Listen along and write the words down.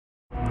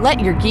Let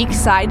your geek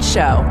side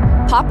show.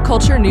 Pop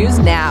culture news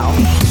now.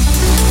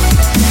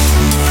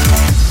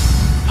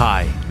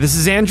 Hi, this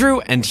is Andrew,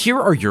 and here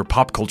are your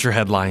pop culture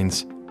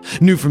headlines.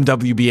 New from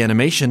WB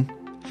Animation.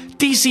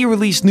 DC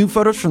released new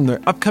photos from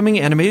their upcoming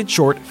animated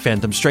short,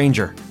 Phantom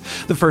Stranger.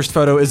 The first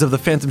photo is of the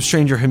Phantom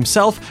Stranger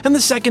himself, and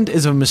the second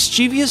is of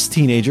mischievous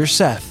teenager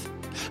Seth.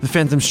 The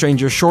Phantom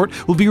Stranger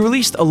short will be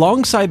released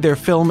alongside their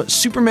film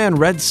Superman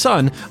Red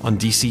Sun on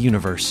DC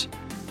Universe.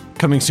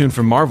 Coming soon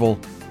from Marvel.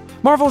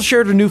 Marvel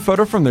shared a new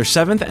photo from their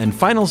 7th and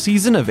final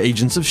season of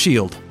Agents of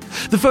S.H.I.E.L.D.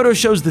 The photo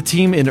shows the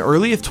team in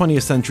early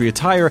 20th century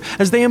attire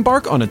as they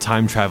embark on a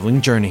time-traveling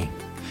journey.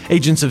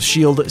 Agents of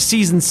S.H.I.E.L.D.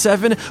 Season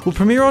 7 will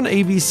premiere on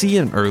ABC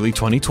in early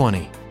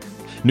 2020.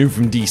 New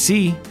from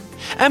DC.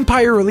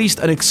 Empire released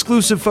an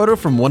exclusive photo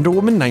from Wonder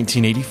Woman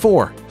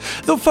 1984.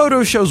 The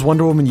photo shows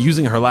Wonder Woman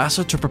using her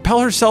lasso to propel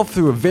herself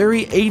through a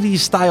very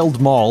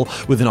 80s-styled mall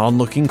with an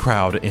onlooking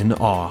crowd in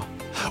awe.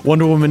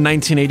 Wonder Woman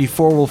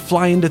 1984 will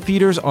fly into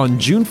theaters on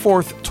June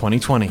 4th,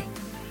 2020.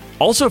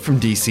 Also from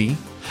DC,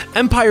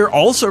 Empire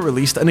also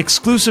released an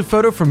exclusive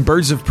photo from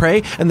Birds of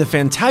Prey and the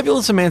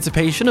fantabulous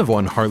emancipation of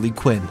one Harley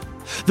Quinn.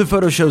 The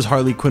photo shows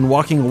Harley Quinn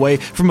walking away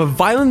from a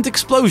violent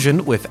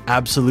explosion with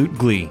absolute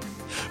glee.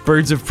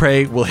 Birds of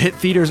Prey will hit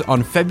theaters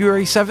on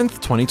February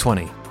 7th,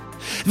 2020.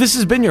 This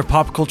has been your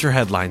Pop Culture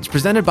Headlines,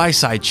 presented by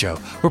Sideshow,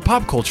 where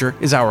pop culture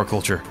is our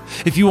culture.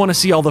 If you want to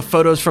see all the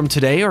photos from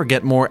today or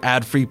get more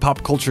ad-free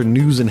pop culture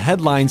news and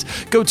headlines,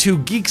 go to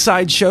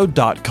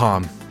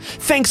geeksideshow.com.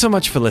 Thanks so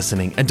much for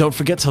listening, and don't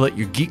forget to let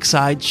your geek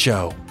side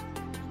show.